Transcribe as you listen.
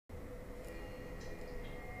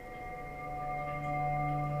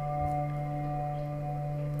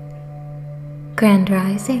Grand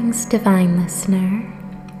Risings, Divine Listener,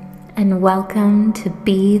 and welcome to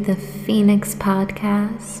Be the Phoenix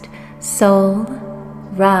Podcast, Soul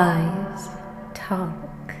Rise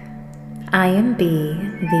Talk. I am Be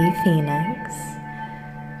the Phoenix,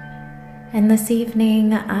 and this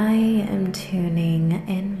evening I am tuning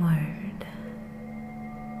inward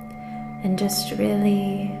and just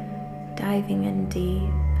really diving in deep.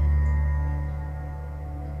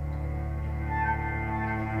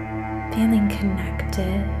 Feeling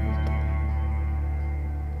connected,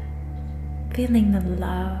 feeling the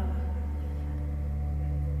love,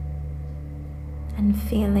 and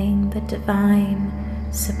feeling the divine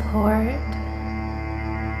support.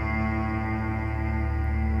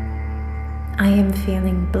 I am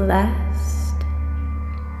feeling blessed.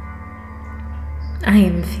 I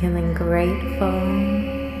am feeling grateful.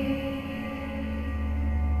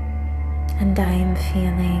 And I am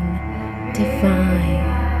feeling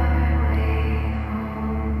divine.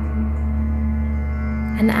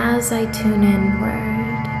 And as I tune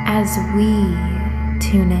inward, as we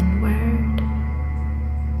tune inward,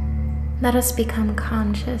 let us become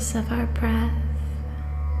conscious of our breath.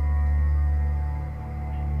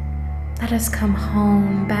 Let us come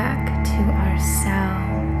home back to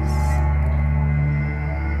ourselves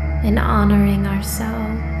in honoring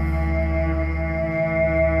ourselves.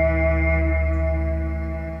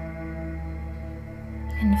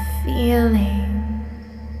 And feeling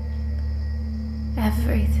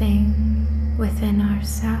everything within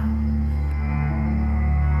ourselves.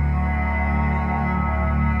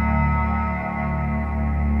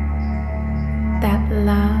 That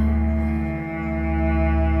love,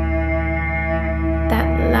 that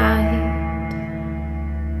light,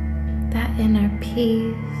 that inner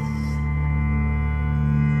peace,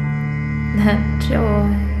 that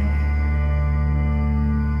joy,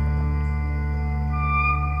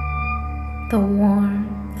 the warmth,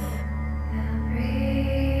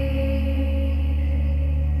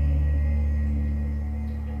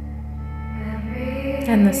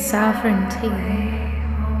 and the sovereignty,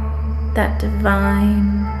 that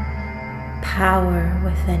divine power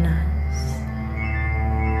within us.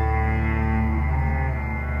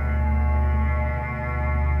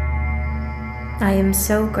 I am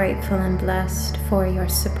so grateful and blessed for your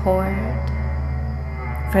support,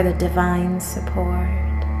 for the divine support,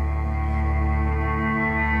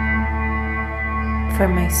 for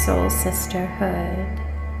my soul sisterhood,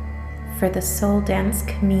 for the soul dance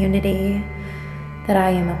community that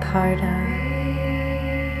I am a part of,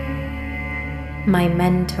 my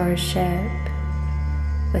mentorship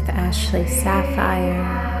with Ashley Sapphire,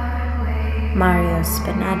 Mario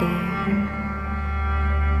Spinetti.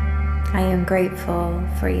 I am grateful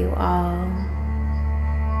for you all.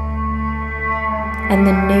 And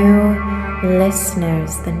the new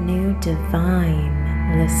listeners, the new divine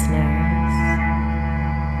listeners,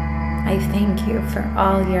 I thank you for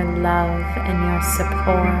all your love and your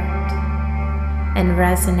support, and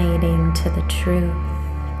resonating to the true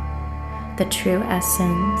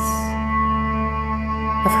essence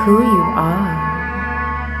of who you are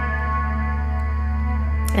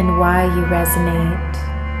and why you resonate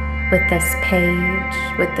with this page,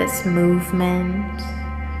 with this movement.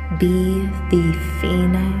 Be the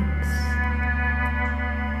Phoenix,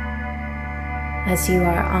 as you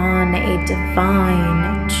are on a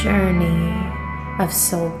divine journey of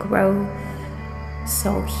soul growth,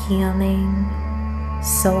 soul healing,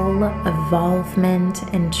 soul evolvement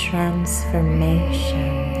and transformation.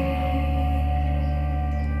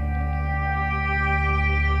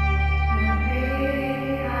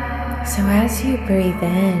 So as you breathe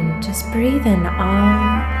in, just breathe in all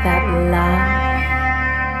that love,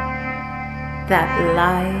 that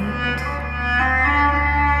light,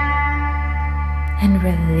 and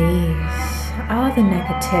release all the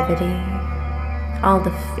negativity, all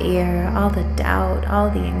the fear, all the doubt, all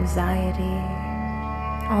the anxiety,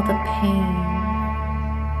 all the pain.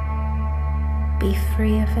 Be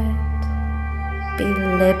free of it. Be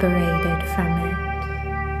liberated from it.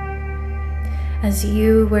 As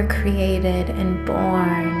you were created and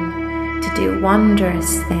born to do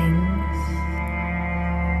wondrous things,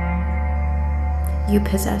 you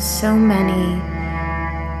possess so many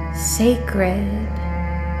sacred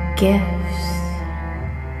gifts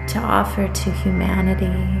to offer to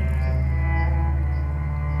humanity.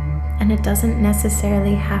 And it doesn't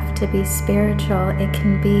necessarily have to be spiritual. It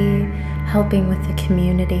can be helping with the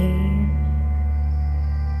community,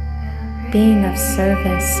 being of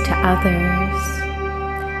service to others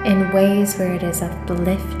in ways where it is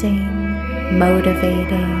uplifting,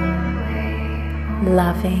 motivating,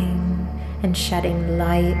 loving, and shedding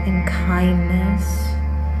light and kindness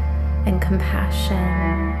and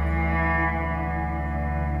compassion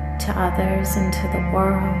to others and to the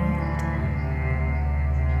world.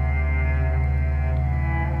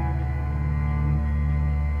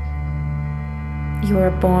 You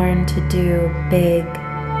were born to do big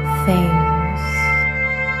things.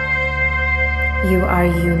 You are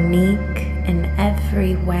unique in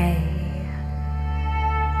every way.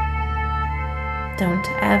 Don't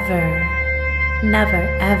ever, never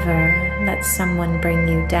ever let someone bring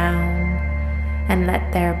you down and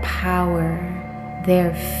let their power,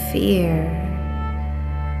 their fear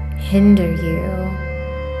hinder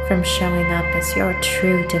you from showing up as your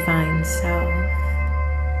true divine self.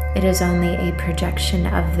 It is only a projection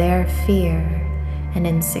of their fear and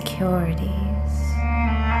insecurities.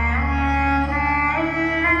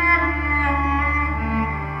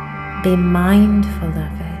 Be mindful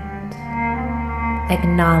of it,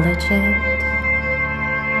 acknowledge it,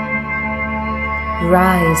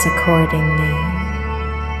 rise accordingly,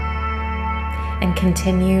 and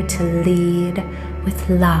continue to lead with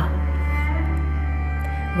love,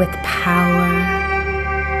 with power,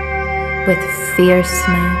 with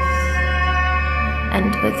fierceness,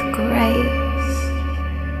 and with grace.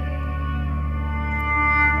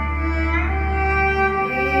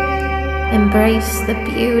 Embrace the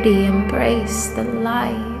beauty, embrace the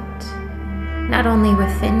light, not only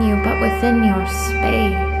within you, but within your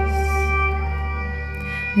space.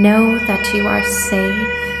 Know that you are safe,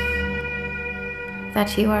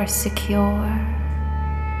 that you are secure,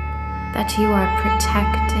 that you are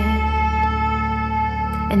protected,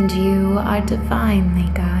 and you are divinely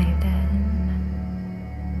guided.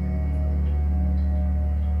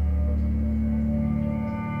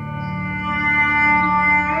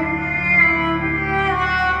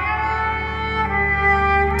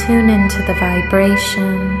 Tune into the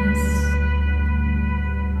vibrations.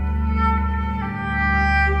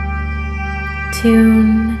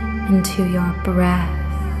 Tune into your breath.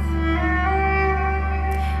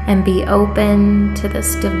 And be open to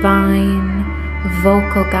this divine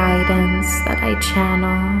vocal guidance that I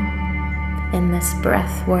channel in this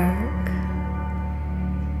breath work.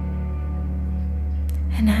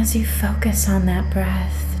 And as you focus on that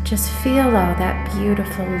breath, just feel all that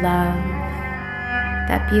beautiful love,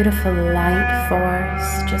 that beautiful light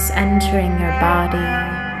force just entering your body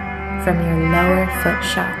from your lower foot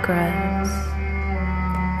chakras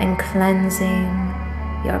and cleansing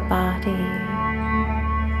your body,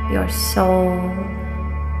 your soul,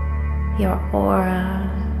 your aura,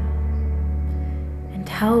 and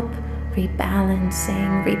help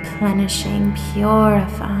rebalancing, replenishing,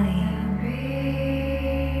 purifying,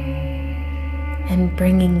 and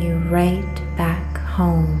bringing you right back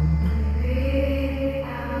home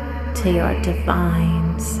to your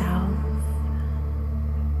divine self.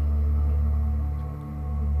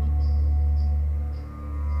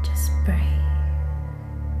 Just breathe.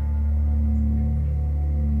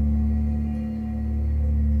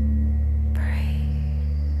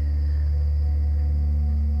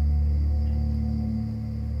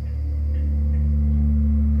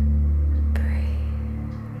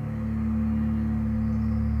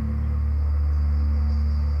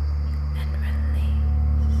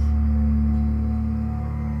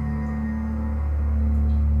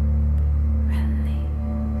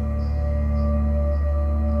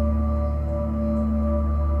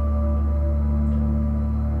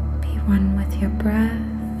 One with your breath.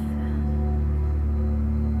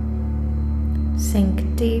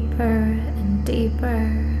 Sink deeper and deeper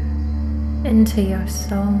into your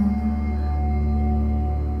soul,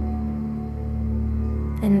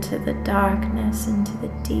 into the darkness, into the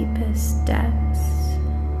deepest depths.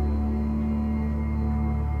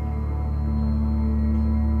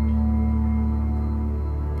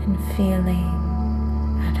 And feeling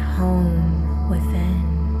at home within.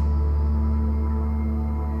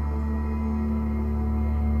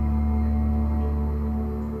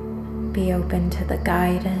 Be open to the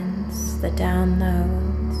guidance, the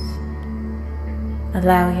downloads.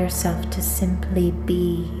 Allow yourself to simply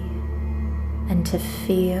be and to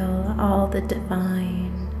feel all the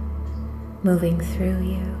divine moving through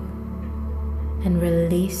you and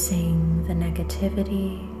releasing the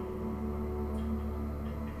negativity,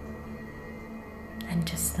 and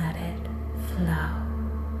just let it flow.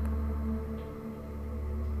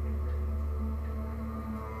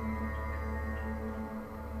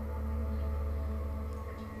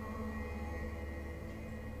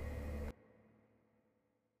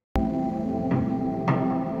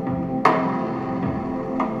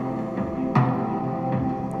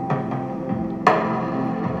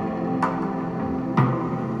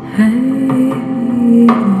 Hey,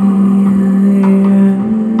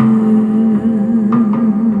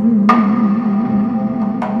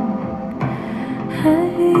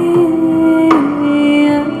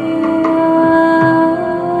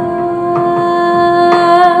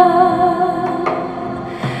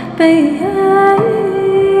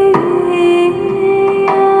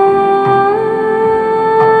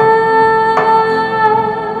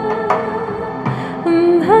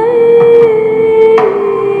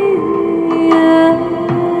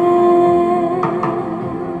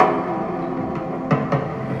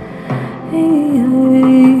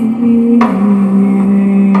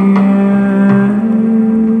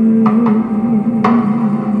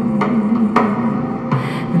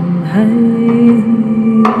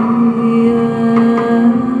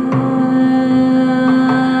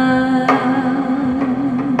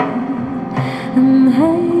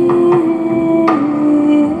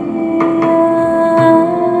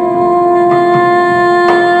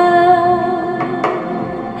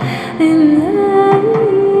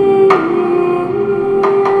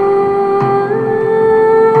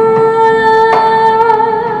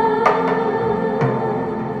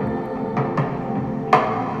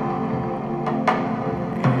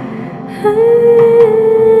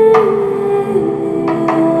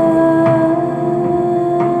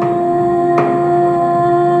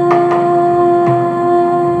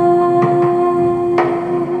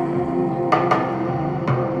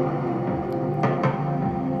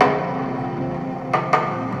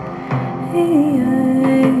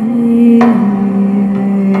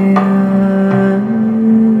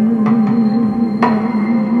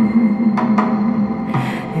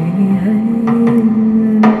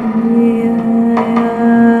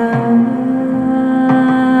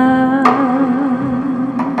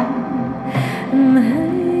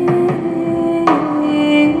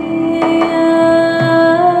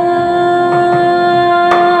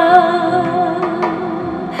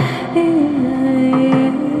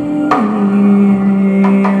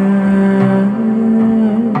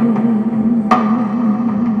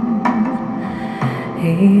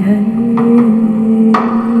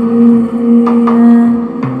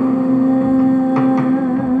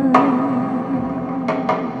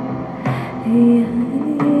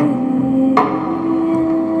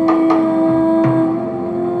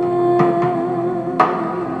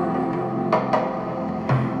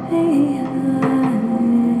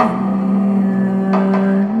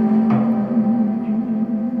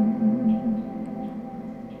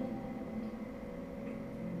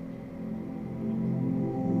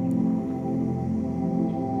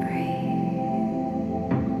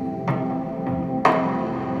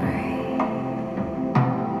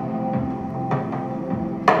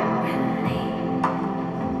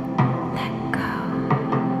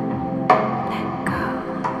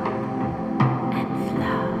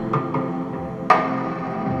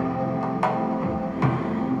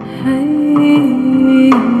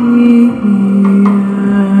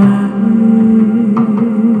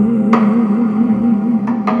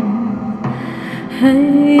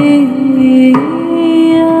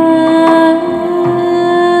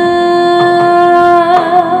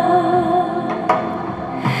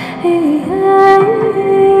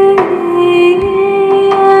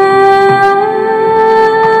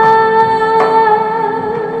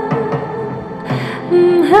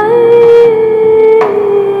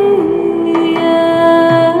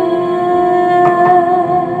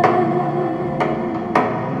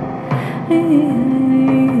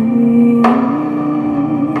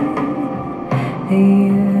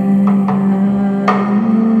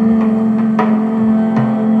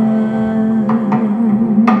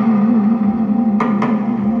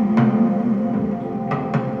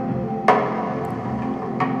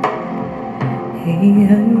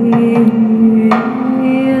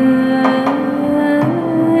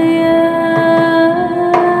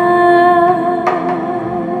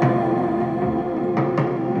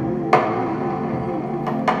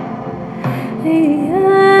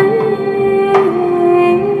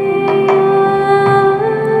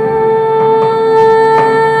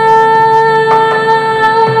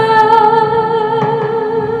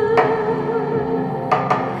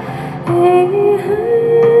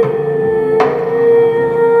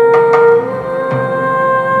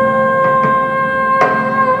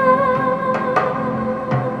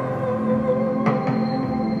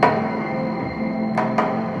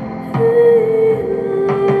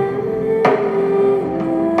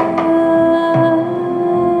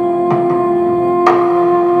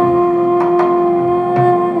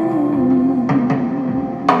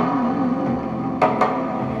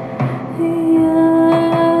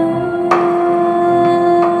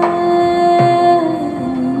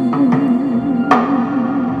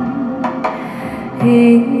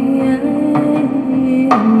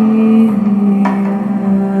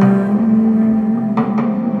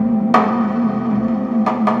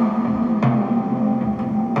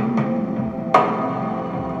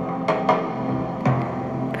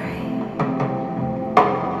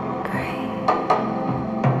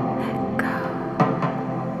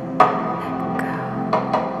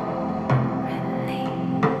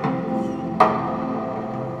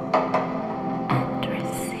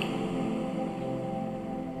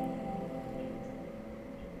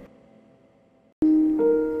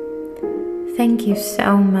 Thank you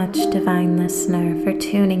so much, Divine Listener, for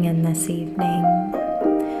tuning in this evening.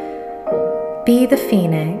 Be the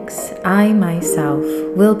Phoenix. I myself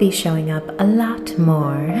will be showing up a lot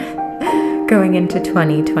more going into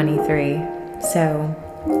 2023. So,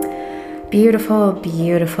 beautiful,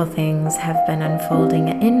 beautiful things have been unfolding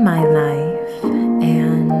in my life,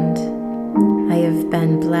 and I have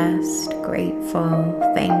been blessed, grateful,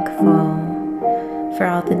 thankful for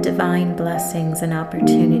all the divine blessings and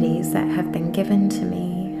opportunities that have been given to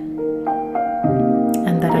me,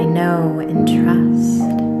 and that I know and trust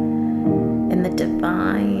in the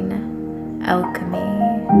divine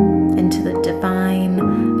alchemy, into the divine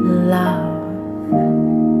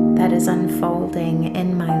love that is unfolding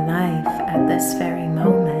in my life at this very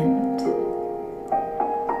moment.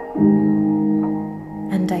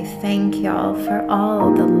 And I thank y'all for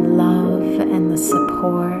all the love and the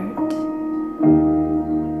support,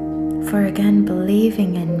 for again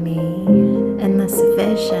believing in me, in this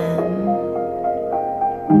vision,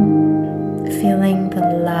 feeling the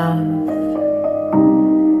love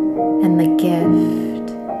and the gift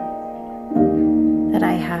that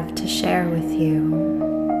I have to share with you.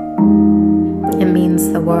 It means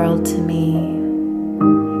the world to me.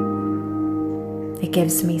 It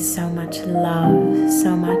gives me so much love,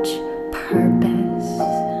 so much purpose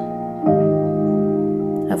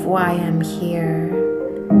of why I'm here,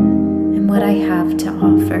 what I have to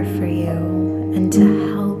offer for you, and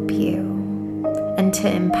to help you, and to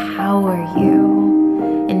to empower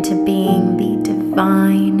you into being the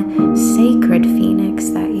divine, sacred phoenix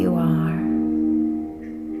that you are.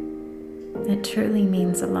 It truly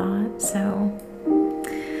means a lot. So,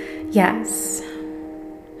 yes,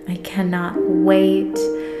 I cannot wait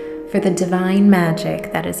for the divine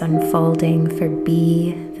magic that is unfolding for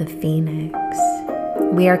Be the Phoenix.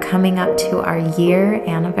 We are coming up to our year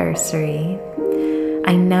anniversary.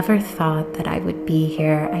 I never thought that I would be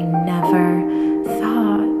here. I never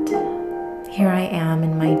thought. Here I am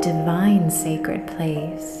in my divine sacred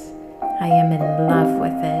place. I am in love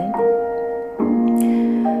with it,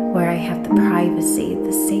 where I have the privacy,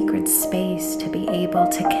 the sacred space to be able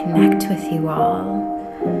to connect with you all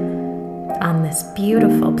on this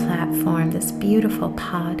beautiful platform, this beautiful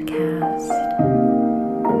podcast.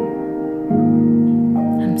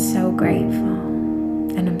 I'm so grateful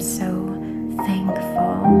and I'm so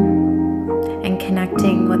thankful. And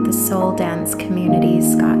connecting with the soul dance community,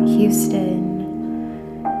 Scott Houston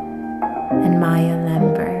and Maya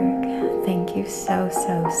Lemberg. Thank you so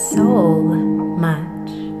much.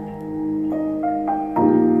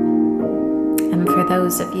 And for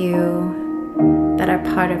those of you that are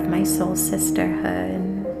part of my soul sisterhood,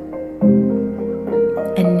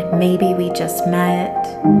 and maybe we just met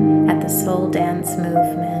at the soul dance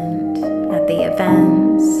movement, at the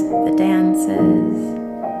events, the dances,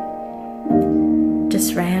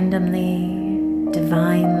 just randomly,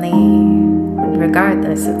 divinely,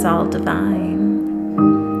 regardless, it's all divine.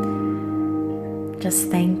 Just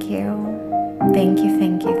thank you. Thank you,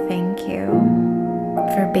 thank you, thank you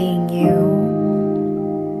for being you.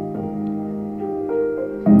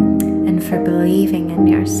 For believing in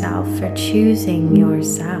yourself, for choosing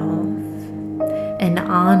yourself, and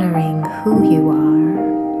honoring who you are,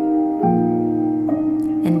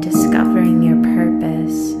 and discovering your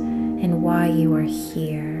purpose and why you are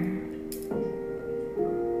here.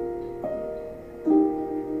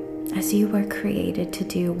 As you were created to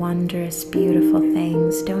do wondrous, beautiful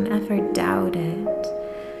things, don't ever doubt it.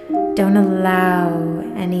 Don't allow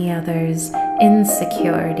any others'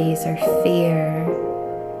 insecurities or fear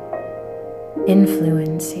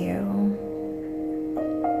influence you,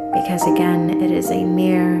 because again, it is a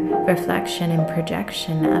mere reflection and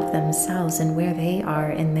projection of themselves and where they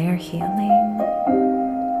are in their healing.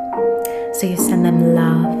 So you send them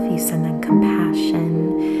love, you send them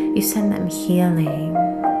compassion, you send them healing,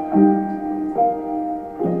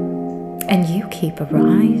 and you keep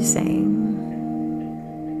arising.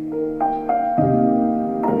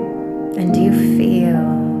 And you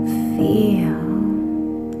feel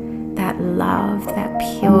that love, that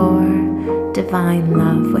pure, divine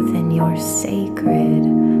love within your sacred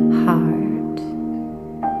heart.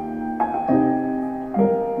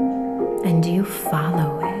 And you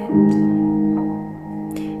follow it.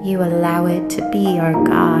 You allow it to be your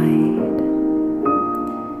guide,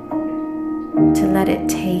 to let it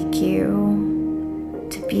take you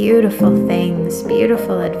to beautiful things,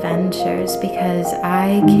 beautiful adventures, because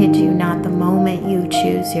I kid you not, the moment you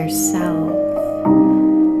choose yourself,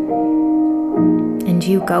 and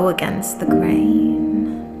you go against the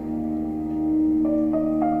grain,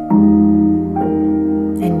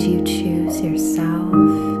 and you choose yourself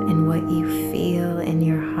and what you feel in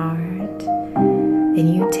your heart,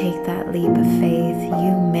 and you take that leap of faith,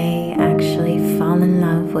 you may actually fall in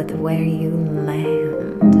love with where you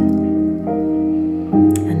land.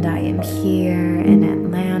 And I am here in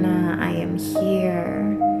Atlanta. I am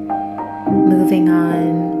here moving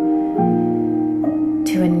on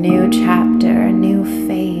to a new chapter, a new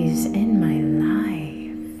phase in my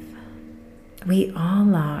life. We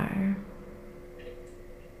all are.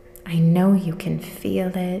 I know you can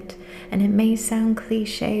feel it, and it may sound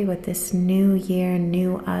cliche with this new year,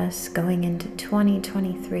 new us going into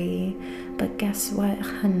 2023, but guess what,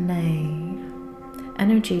 honey?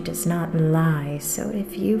 Energy does not lie, so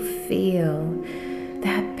if you feel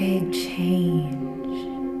that big change,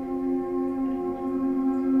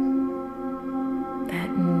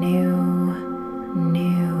 that new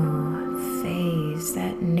phase,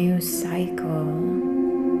 that new cycle,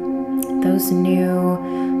 those new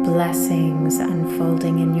blessings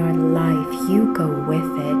unfolding in your life, you go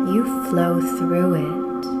with it, you flow through it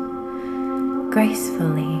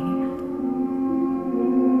gracefully.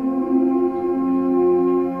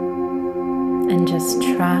 And just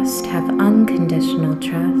trust, have unconditional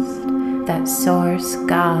trust that Source,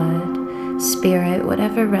 God, Spirit,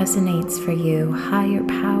 whatever resonates for you, higher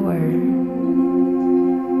power,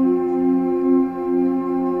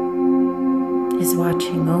 is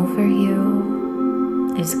watching over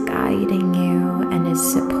you, is guiding you, and is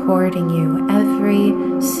supporting you every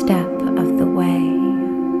step of the way.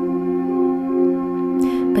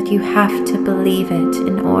 but you have to believe it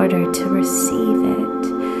in order to receive it.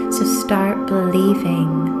 So start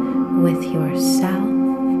believing with yourself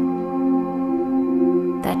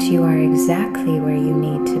that you are exactly where you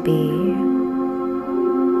need to be,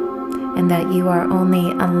 and that you are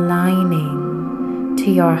only aligning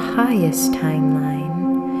to your highest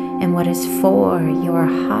timeline and what is for your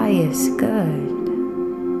highest good.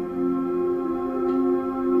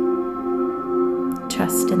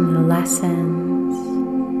 Trust in the lessons.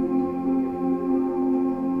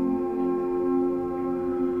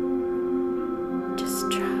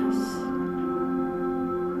 Just trust.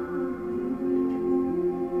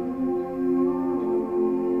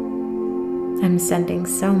 I'm sending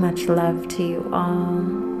so much love to you all,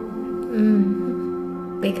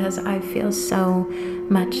 because I feel so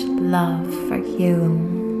much love for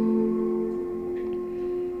you.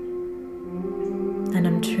 And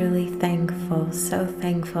I'm truly thankful, so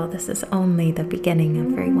thankful. This is only the beginning,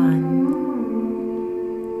 everyone.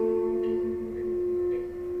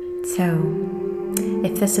 So,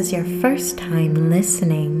 if this is your first time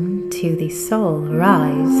listening to the Soul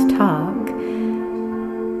Rise Talk,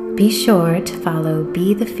 be sure to follow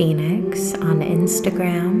Be the Phoenix on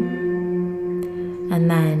Instagram. And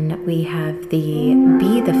then we have the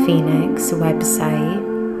Be the Phoenix website,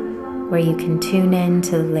 where you can tune in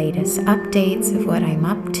to the latest updates of what I'm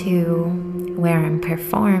up to, where I'm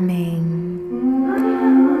performing,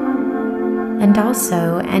 and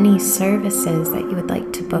also any services that you would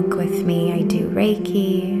like to book with me. I do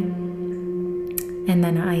Reiki, and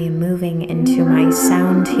then I am moving into my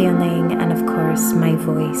sound healing and of course my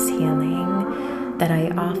voice healing that I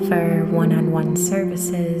offer one-on-one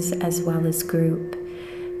services as well as group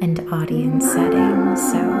and audience settings.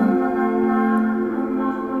 So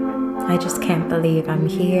I just can't believe I'm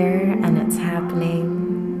here and it's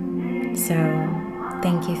happening. So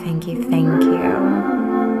thank you, thank you, thank you.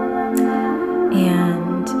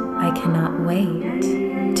 And I cannot wait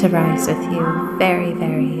to rise with you very,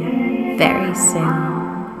 very, very soon.